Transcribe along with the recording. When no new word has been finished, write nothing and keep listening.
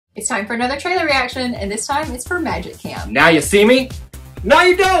It's time for another trailer reaction, and this time it's for Magic Camp. Now you see me? Now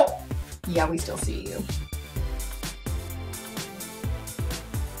you don't! Yeah, we still see you.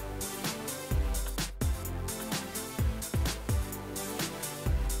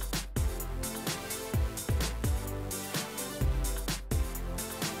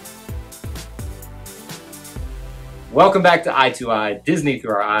 Welcome back to Eye to Eye, Disney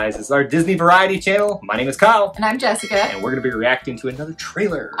Through Our Eyes. This is our Disney Variety channel. My name is Kyle. And I'm Jessica. And we're going to be reacting to another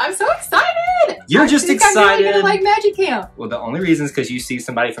trailer. I'm so excited! You're just excited. I'm really gonna like Magic Camp. Well, the only reason is because you see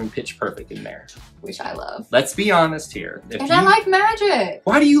somebody from Pitch Perfect in there. Which I love. Let's be honest here. I like magic.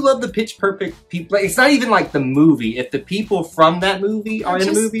 Why do you love the Pitch Perfect people? Like, it's not even like the movie. If the people from that movie are in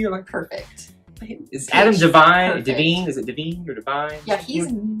a movie, you're like, perfect. Is Adam Devine? Is it Devine or Divine? Yeah,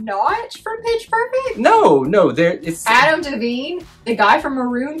 he's not from Pitch Perfect. No, it's Adam Devine, the guy from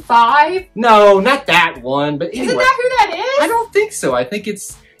Maroon 5. No, not that one. But anyway, isn't that who that is? I don't think so. I think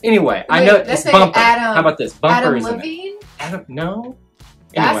it's anyway. Wait, I know it's Bumper. Adam, how about this? Bumper Adam is Levine. Adam, no.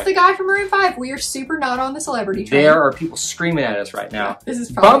 That's anyway, the guy from Maroon 5. We are super not on the celebrity train. There are people screaming at us right now. This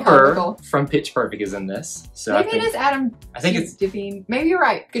is probably Bumper comical. from Pitch Perfect is in this. So maybe it is Adam. I think it's Devine. Maybe you're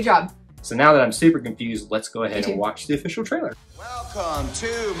right. Good job. So now that I'm super confused, let's go ahead and watch the official trailer. Welcome to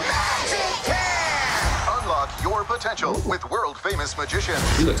Magic Camp! Unlock your potential with world-famous magician.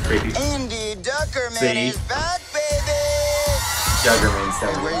 He looks creepy. Andy Duckerman is back, baby!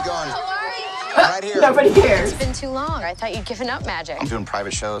 Duckerman. Where are you going? Right here. Nobody cares. It's been too long. I thought you'd given up magic. I'm doing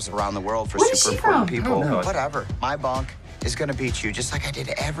private shows around the world for Where is super she important from? people. I don't know. Whatever. My bunk is gonna beat you just like I did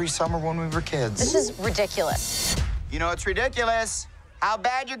every summer when we were kids. This is ridiculous. You know it's ridiculous. How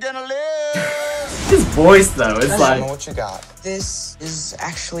bad you're gonna lose. His voice though, it's Tell me like. what you got. This is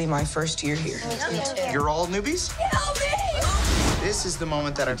actually my first year here. You're all newbies? Help me! This is the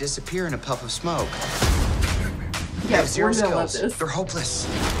moment that I disappear in a puff of smoke. Yeah, have zero we're gonna love skills. this. You're hopeless.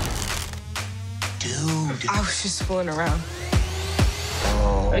 Dude. I was just fooling around.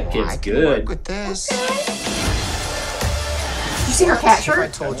 Oh, That kid's I can good. work with this. You see her cat If I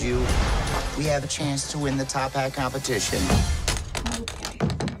shirt? told you we have a chance to win the top hat competition. Okay.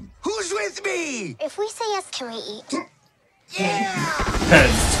 Who's with me? If we say yes, can we eat? Yeah!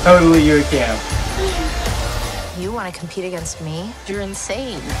 That's totally your camp. You want to compete against me? You're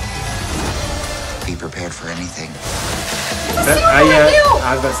insane. Be prepared for anything.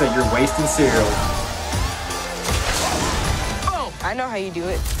 I was about to say, you're wasting cereal. Oh, I know how you do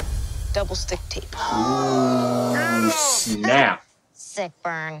it. Double stick tape. Ooh, snap. Sick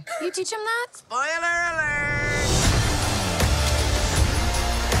burn. You teach him that? Spoiler alert!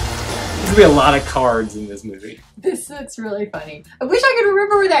 There's gonna be a lot of cards in this movie. This looks really funny. I wish I could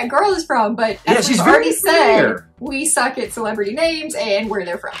remember where that girl is from, but as she's we've already very said, familiar. we suck at celebrity names and where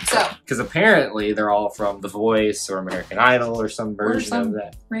they're from. So, Because apparently they're all from The Voice or American Idol or some version of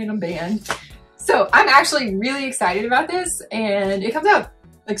that. random band. So I'm actually really excited about this, and it comes out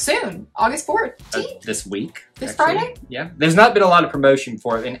like soon, August 14th. This week. This actually. Friday? Yeah. There's not been a lot of promotion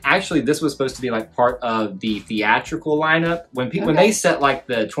for it. And actually, this was supposed to be like part of the theatrical lineup. When they set like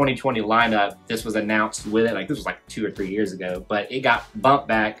the 2020 lineup, this was announced with it. Like this was like 2 or 3 years ago. But it got bumped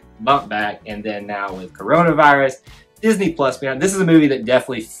back. And then now with coronavirus, Disney Plus, man, this is a movie that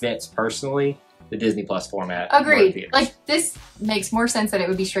definitely fits personally the Disney Plus format. Agreed. Like this makes more sense that it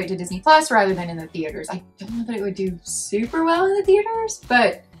would be straight to Disney Plus rather than in the theaters. I don't know that it would do super well in the theaters,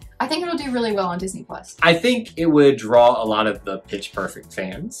 but I think it'll do really well on Disney Plus. I think it would draw a lot of the Pitch Perfect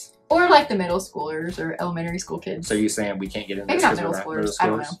fans. Or like the middle schoolers or elementary school kids. So you're saying we can't get into Maybe this not because middle we're not schoolers. I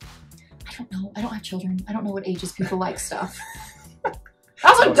don't know. I don't know. I don't have children. I don't know what ages people like stuff. I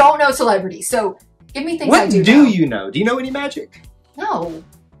also don't know celebrities, so give me things I do know. You know? Do you know any magic? No.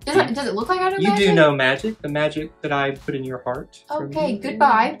 Does it look like I know magic? You do know magic, the magic that I put in your heart. Okay,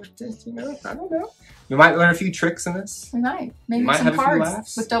 goodbye. You know, I don't know. We might learn a few tricks in this. We might. Maybe Might some have a few cards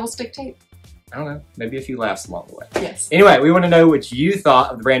laughs. with double stick tape. I don't know. Maybe a few laughs along the way. Yes. Anyway, we want to know what you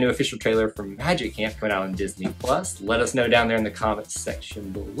thought of the brand new official trailer for Magic Camp coming out on Disney Plus. Let us know down there in the comments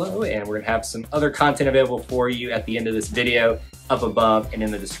section below, and we're going to have some other content available for you at the end of this video, up above and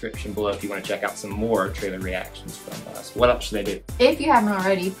in the description below if you want to check out some more trailer reactions from us. What else should they do? If you haven't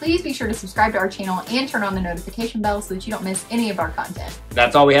already, please be sure to subscribe to our channel and turn on the notification bell so that you don't miss any of our content.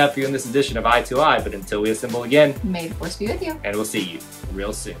 That's all we have for you in this edition of Eye to Eye, but until we assemble again, May the force be with you. and we'll see you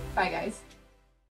real soon. Bye, guys.